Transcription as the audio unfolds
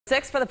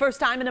6 for the first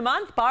time in a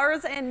month,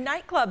 bars and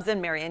nightclubs in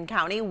Marion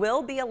County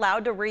will be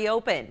allowed to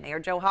reopen.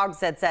 Mayor Joe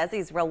Hogsett says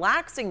he's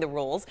relaxing the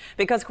rules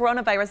because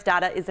coronavirus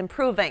data is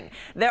improving.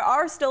 There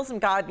are still some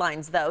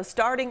guidelines, though.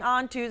 Starting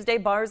on Tuesday,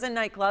 bars and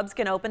nightclubs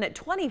can open at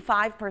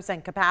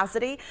 25%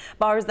 capacity.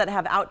 Bars that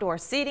have outdoor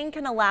seating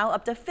can allow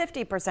up to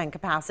 50%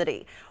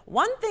 capacity.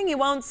 One thing you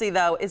won't see,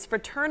 though, is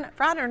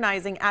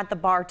fraternizing at the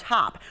bar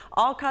top.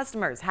 All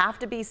customers have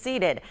to be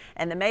seated,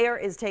 and the mayor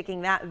is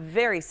taking that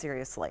very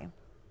seriously.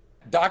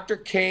 Dr.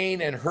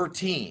 Kane and her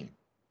team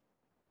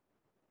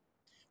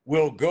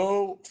will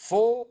go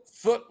full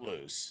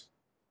footloose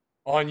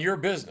on your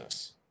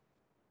business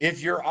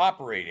if you're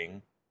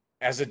operating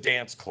as a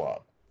dance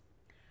club.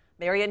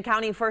 Marion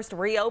County first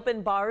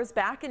reopened bars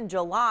back in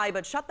July,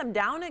 but shut them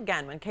down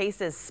again when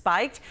cases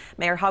spiked.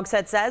 Mayor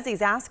Hogsett says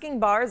he's asking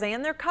bars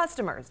and their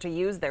customers to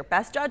use their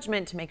best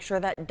judgment to make sure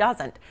that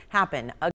doesn't happen again.